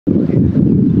Boy,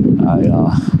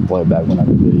 back when I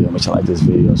did the video, make sure you like this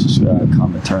video, subscribe,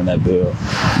 comment, turn that bell.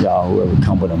 Y'all, whoever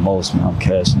come with the most, man, I'm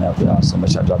cashing out y'all. So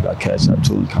make sure I drop y'all cash out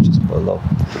too in the comments below.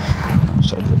 I'm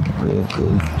sure you're looking real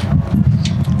good.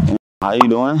 How you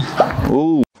doing?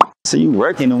 Ooh, see you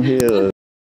working on here.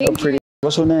 Pretty.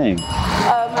 What's your name?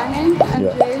 My name MJ.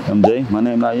 Yeah. MJ. My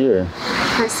name Nyyear.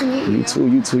 Nice to meet you.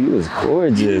 You too. You was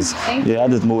gorgeous. Thank you. I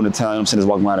just moved into town. I'm just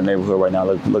walking around the neighborhood right now,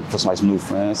 looking for some new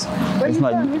friends. Where you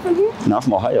from? You from here? No, I'm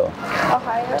from Ohio.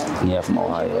 Ohio? Yeah, from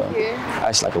Ohio. Here?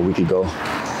 Actually, like a week ago.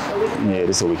 Yeah,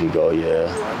 this a week ago. Yeah.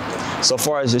 So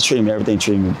far as just treating me, everything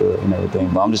treating me good and everything.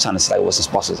 But I'm just trying to see like what's the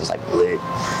spots that's like lit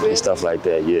and stuff like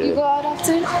that. Yeah. You go out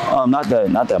often? Not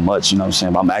that much. You know what I'm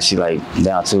saying? But I'm actually like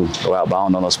down to go out, but I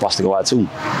don't know no spots to go out to.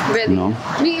 Really? You know?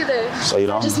 Me either. So you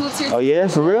don't? I just moved here. Oh yeah,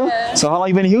 for real? Yeah. So how long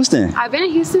you been in Houston? I've been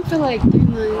in Houston for like 3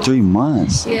 months. 3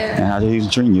 months. Yeah. And how's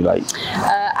Houston treating you? Like?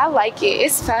 I like it.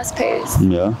 It's fast paced.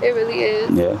 Yeah. It really is.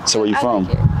 Yeah. So where you from?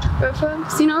 Like it. Where from?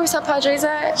 So you know where South Padres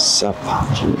at? South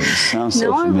Padres. Sounds so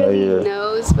no one familiar. really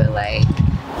knows, but like,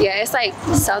 yeah, it's like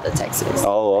south of Texas.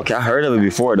 Oh, okay. I heard of it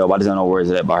before though, but I just don't know where it's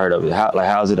at. But I heard of it.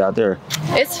 How's it out there?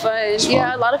 It's fun.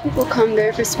 Yeah, a lot of people come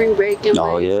there for spring break and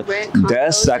yeah. rent condos.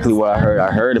 That's exactly what I heard.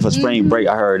 I heard if a spring break,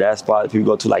 I heard that spot people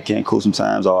go to like Cancun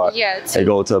sometimes, or they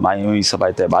go to Miami, stuff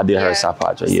like that. But I did hear South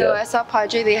Padre. Yeah. So at South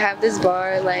Padre, they have this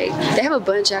bar. Like they have a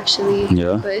bunch actually.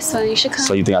 Yeah. But it's fun. You should come.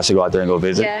 So you think I should go out there and go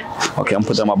visit? Yeah. Okay, I'm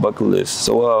put that on my bucket list.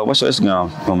 So what's your Instagram?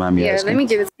 Don't mind me asking. Let me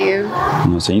give it to you. You know what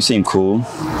I'm saying? You seem cool.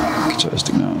 Get your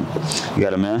Instagram. You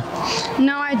got a man?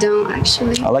 No, I don't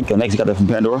actually. I like your next. You got that from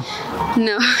Pandora?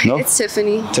 No, it's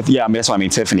Tiffany. Yeah, I mean that's what I mean.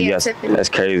 Tiffany. Yeah, yes. Tiffany. That's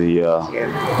crazy. Yeah.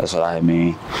 That's what I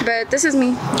mean. But this is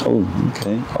me. Oh,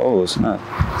 okay. Oh, it's not.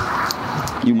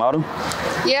 You model?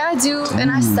 Yeah, I do,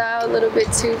 and I style a little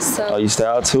bit too. So. Oh, you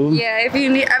style too? Yeah, if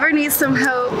you ever need some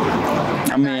help.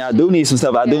 I mean, I do need some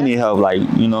stuff. I do need help. Like,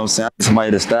 you know what I'm saying? I need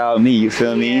somebody to style me, you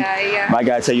feel me? Yeah. I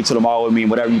gotta take you to the mall with me,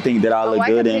 whatever you think that I look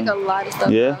good in. I can pick a lot of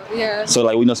stuff Yeah? out. Yeah. So,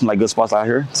 like, we know some like good spots out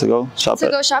here to go shop at?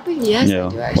 To go shopping? Yes, yeah. I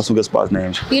do actually. What's some good spots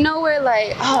names? You know where,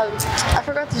 like, I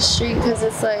forgot the street because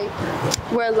it's like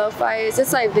where Lo-Fi is.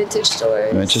 It's like vintage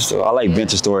stores. Vintage store. I like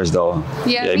vintage stores though.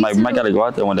 Yeah, you might gotta go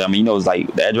out there one day. I mean, you know, it's like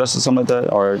the address or something like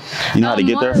that, or you know how to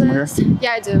get there from here?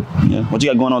 Yeah, I do. Yeah. What you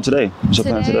got going on today? What's your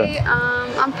plan today?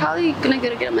 I'm probably gonna go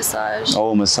to get a massage.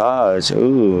 Oh, massage.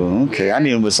 Ooh, okay. Yeah. I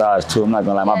need a massage too. I'm not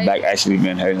gonna lie, my back actually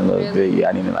been hurting a little bit. Yeah,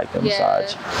 I need to like the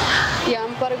massage. Yeah,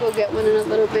 I'm about to go get one in a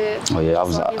little bit. Oh yeah, I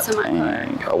was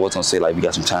gonna say like we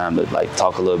got some time to like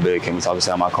talk a little bit. Can we talk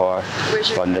inside my car? Where's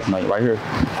your car? Right here.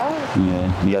 Oh.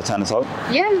 Yeah. You got time to talk?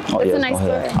 Yeah. Oh, that's a nice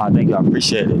car. Thank you. I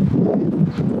appreciate it.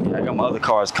 Yeah, I got my other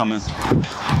cars coming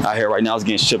out here right now. It's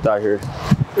getting shipped out here.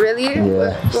 Really?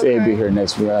 Yeah. Say it'll be here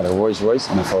next week. I got a Rolls Royce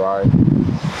and a Ferrari. There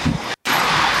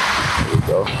you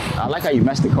go. I like how you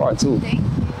match the car too. Thank you.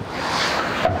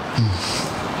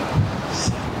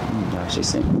 Yeah, she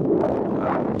sing. I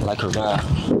like her vibe.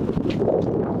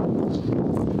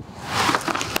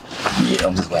 Yeah,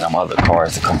 I'm just waiting on my other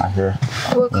cars to come out here.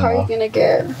 What car are you gonna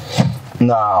get?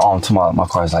 Nah, my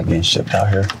car's like getting shipped out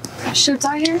here. Shipped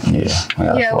out here? Yeah, I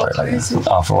got a Ferrari. What car is it?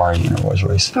 Ferrari and a Rolls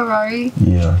Royce. Ferrari?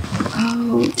 Yeah.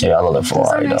 Oh. Yeah, I love the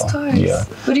Ferrari those are nice though. Cars. Yeah.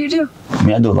 What do you do? I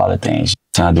mean, I do a lot of things.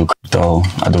 I do crypto.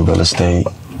 I do real estate.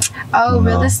 Oh,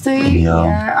 real estate?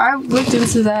 Yeah. I looked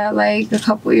into that like a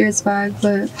couple years back,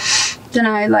 but then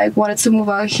I like wanted to move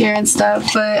out here and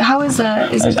stuff. But how is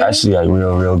that? Is it's it actually like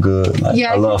real good. Like,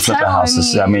 I love flipping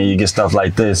houses. I mean, you get stuff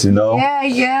like this, you know. Yeah.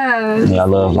 Yeah, I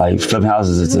love like flipping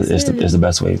houses. Is the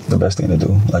best thing to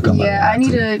do. Like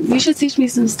you should teach me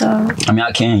some stuff. I mean,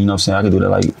 I can. You know what I'm saying? I can do that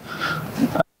like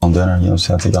on dinner. You know what I'm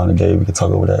saying? I'll take you on a date. We can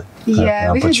talk over that.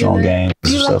 Yeah, I'll put you on game.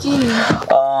 You like eating?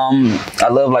 I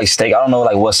love like steak. I don't know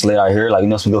like what's lit out here. Like, you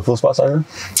know some good food spots out here?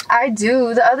 I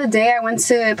do. The other day I went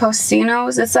to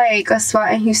Postino's. It's like a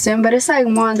spot in Houston, but it's like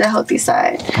more on the healthy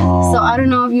side. So I don't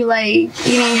know if you like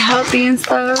eating healthy and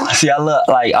stuff. See, I don't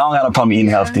got a problem eating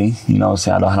healthy. You know what I'm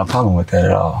saying? I don't have a problem with that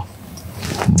at all.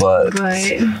 But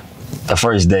the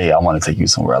first day I want to take you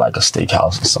somewhere like a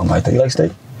steakhouse or something like that. You like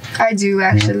steak? I do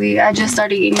actually. I just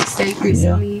started eating steak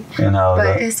recently. Yeah. And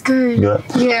but it's good. Good?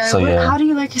 Yeah. So, how do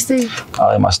you like your steak?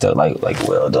 I like my steak like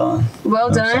well done. Well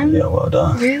done? Yeah, well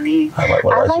done. Really? I like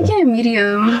it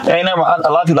medium. A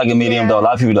lot of people like it medium though. A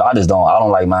lot of people do. I just don't. I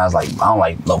don't like mine. I don't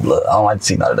like no blood. I don't like to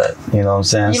see none of that. You know what I'm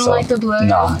saying? You don't like the blood?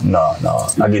 No.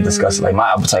 I get disgusted. Like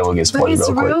my appetite will get spoiled real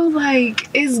quick. But it's real like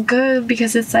it's good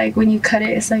because it's like when you cut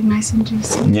it, it's like nice and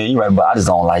juicy. Yeah, you're right. But I just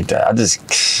don't like that.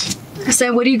 I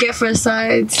said, what do you get for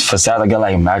sides? For sides, I get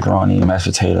like macaroni, mashed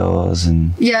potatoes,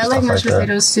 and I like mashed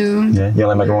potatoes too. Yeah, you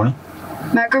like macaroni?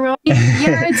 Macaroni?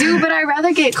 Yeah, I do, but I'd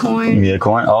rather get corn. Yeah,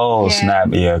 corn? Oh, Yeah. snap.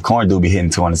 Yeah, corn do be hitting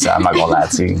too on the side. I'm not gonna lie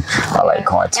to you. I like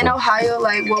corn too. In Ohio,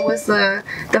 like, what was the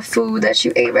food that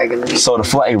you ate regularly? So the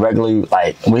food I ate regularly,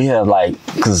 like, we have, like,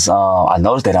 because I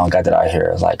noticed they don't got that out here.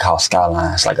 It's like House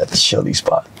Skyline. It's like a chili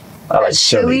spot. I like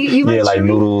chili. You yeah, like chili?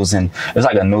 Noodles, and it's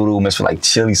like a noodle mixed with like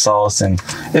chili sauce, and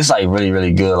it's like really,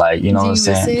 really good. Like, you know what I'm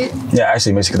saying? Miss it? Yeah,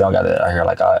 actually, Michigan don't got that out here.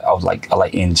 Like, I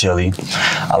like eating chili.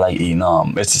 I like eating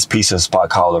it's this pizza spot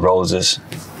called the Roses.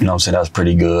 You know what I'm saying? That's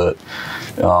pretty good.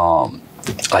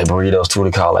 Like burritos too,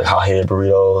 they call like hot head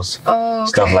burritos,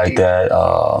 stuff like that.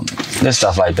 There's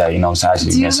stuff like that, you know what I'm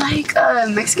saying? Do you like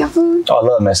Mexican food? Oh, I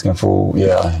love Mexican food.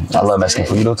 Yeah, I love Mexican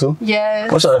food. You do too?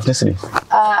 Yes. What's your ethnicity?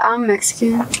 I'm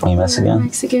Mexican. Are you Mexican?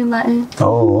 Mexican, Latin.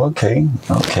 Oh, okay.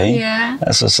 Yeah.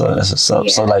 That's what's up. That's what's up.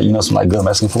 Yeah. So like, you know, some like good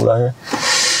Mexican food out here.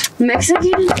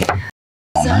 Mexican?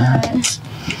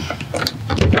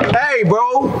 Hey,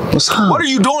 bro. What's up? What are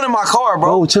you doing in my car,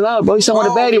 bro? Bro, chill out, bro. You someone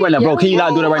with a baddie right now, bro. Can you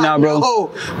not do that right now, bro?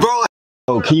 Bro.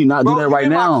 Bro, can you not do that right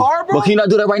get in my now? car, bro? Can you not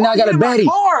do that right now? I got a baddie.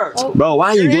 Bro, why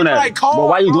are you doing that? Bro,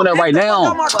 why are you doing that right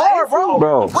now? My car, bro.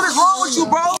 Bro. What is wrong with you,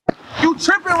 bro? You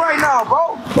tripping right now,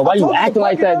 bro. But why you acting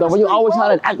like that, though? Why you always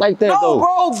trying to act like that, though? No,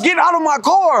 bro, get out of my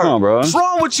car. Come on, bro. What's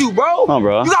wrong with you, bro? Come on,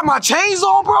 bro. You got my chains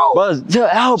on, bro? Bro, chill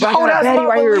out, bro. I got a baddie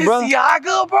right here, bro.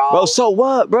 Balenciaga, bro. Bro, so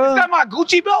what, bro? You got my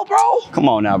Gucci belt, bro? Come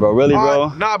on now, bro. Really,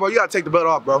 bro? Nah, bro, you gotta take the belt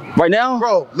off, bro. Right now?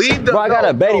 Bro, leave the Bro, I got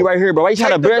a baddie right here, bro. Why you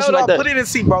trying to embarrass me like that? Put it in the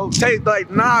seat, bro.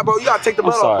 Nah, bro, you gotta take the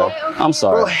belt off, bro. I'm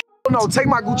sorry. Bro, no, take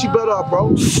my Gucci belt off,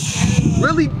 bro.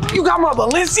 Really? You got my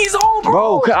Balenci's on,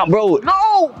 bro? Bro.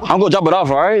 No. I'm gonna drop it off,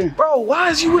 all right? Bro,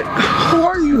 why is you with... Who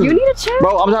are you? You need a check?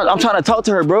 Bro, I'm trying to talk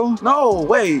to her, bro. No,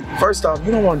 wait. First off,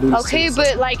 you don't want to do this. Okay,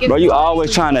 but like... Bro, you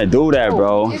always trying to do that,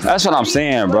 bro. That's what I'm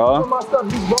saying, bro.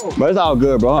 But it's all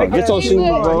good, bro. Get your shoes,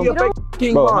 bro.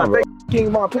 King Bro, Von, bro.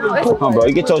 King Von. Come on, bro.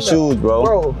 You get your shoes, bro.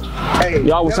 Bro, hey.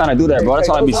 You always trying to do that, bro. That's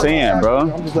all I be saying, bro.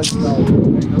 I'm just letting you know.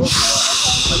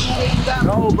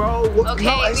 No, bro.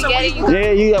 Okay, we get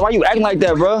it. Yeah, why you acting like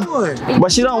that, bro?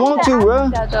 But she don't want to,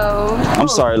 bro. I'm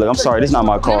sorry, look, I'm sorry. This is not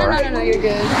my car. No, you're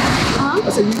good. I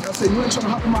said, you ain't trying to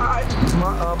hop in my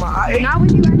I8? Not when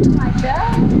you acting like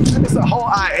that. It's a whole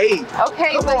I8.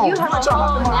 Okay, Come but on, you have a trying to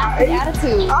hop in whole my nasty I8?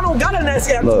 attitude. I don't got a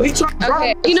nasty attitude. Look. He trying to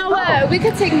Okay, you know what? We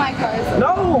could take my car.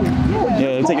 No.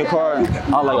 Yeah, take your car.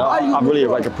 I really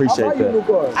like appreciate that.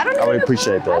 I don't know. I really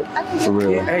appreciate that. For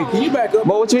real. Hey, can you back up?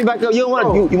 But what you mean back up? You don't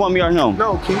want you want me or him?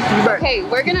 No, can you back? Okay,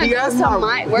 we're gonna He go has to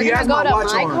my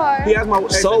car. He has my.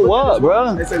 So what,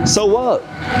 bro? So what?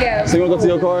 Yeah. So you wanna go to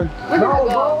your car? We're gonna No, go.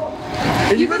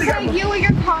 bro. You can take you and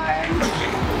your car.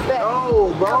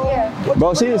 No, bro. Yeah.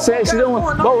 Bro, she said she don't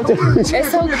want. Bro, what you? It's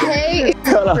okay. It's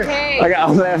Hold on. okay.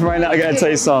 I'm laughing right now. I gotta tell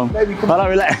you something. Hold on,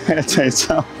 relax. I gotta tell you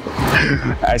something.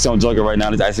 Actually, I'm joking right now.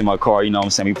 This is actually my car. You know what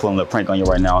I'm saying? We pulling a prank on you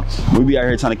right now. We be out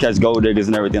here trying to catch gold diggers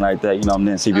and everything like that. You know what I'm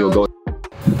saying? See if you'll go.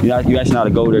 You actually know how to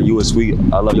go there. You were sweet.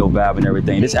 I love your vibe and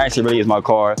everything. This actually really is my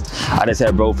car. I just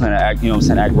had bro playing to act, you know what I'm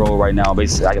saying, act role right now.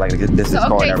 Basically, act like this is his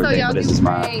car and everything, but this is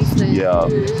mine. Yeah.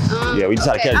 Yeah, we just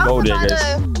had to catch gold diggers.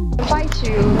 Fight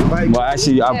you. Well,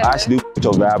 actually, I actually do with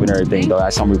your vibe and everything, though.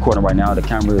 Actually, I'm recording right now. The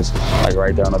camera is like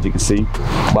right there. I don't know if you can see.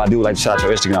 But I do like to shout out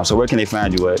your Instagram. So where can they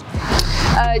find you at?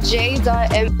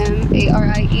 J.MMARIE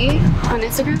on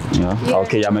Instagram. Yeah.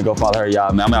 Okay, y'all may go follow her,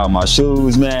 y'all. Man, I'm out with my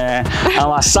shoes, man. And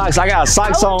my socks. I got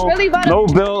socks on. Really no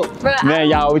belt. Bruh, man,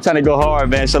 y'all, we trying to go hard,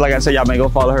 man. So like I said, y'all may go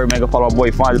follow her, man. Go follow my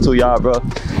boy Fonda too, y'all, bro.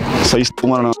 So you still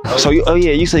want to know? So you,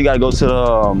 you said you gotta go to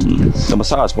the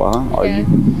massage spot, huh? Or Yeah, you,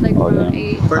 like around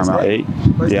 8. Around 8.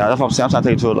 Yeah, that's what I'm saying. I'm trying to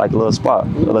take you to like a little spot, a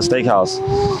little steakhouse. You know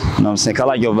what I'm saying? 'Cause I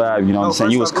like your vibe. You know what I'm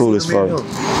saying? You was cool as fuck.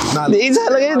 He's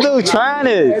look at this dude trying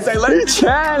it. He's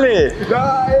trying it.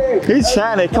 He's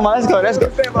trying it. Come on, let's go. Let's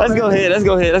go ahead. Let's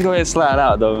go ahead and slide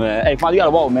out though, man. Hey, Fonda, you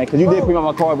gotta walk, man, 'cause you did bring up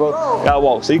my car, bro. You gotta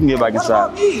walk so you can get back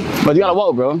inside. But you gotta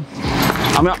walk, bro.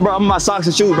 I mean, bro, I'm in my socks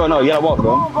and shoes, bro. No, you gotta walk,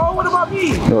 bro. What about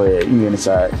me? Go ahead, you get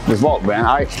inside. Just walk, man.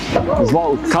 All right, just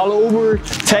walk. Call an Uber,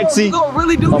 taxi, a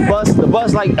bus. The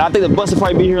bus, like I think the bus will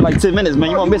probably be here in like 10 minutes,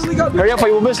 man. You won't miss it. Hurry up, before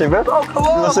you won't miss it, bro. Bro, come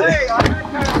on,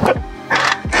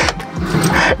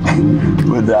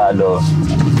 But though, I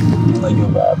like your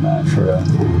vibe, man. For real.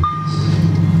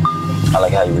 I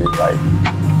like how you really like.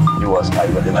 You wasn't like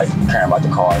really like caring about the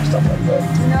car and stuff like that.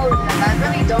 No, I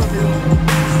really don't do.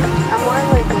 I'm more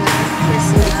like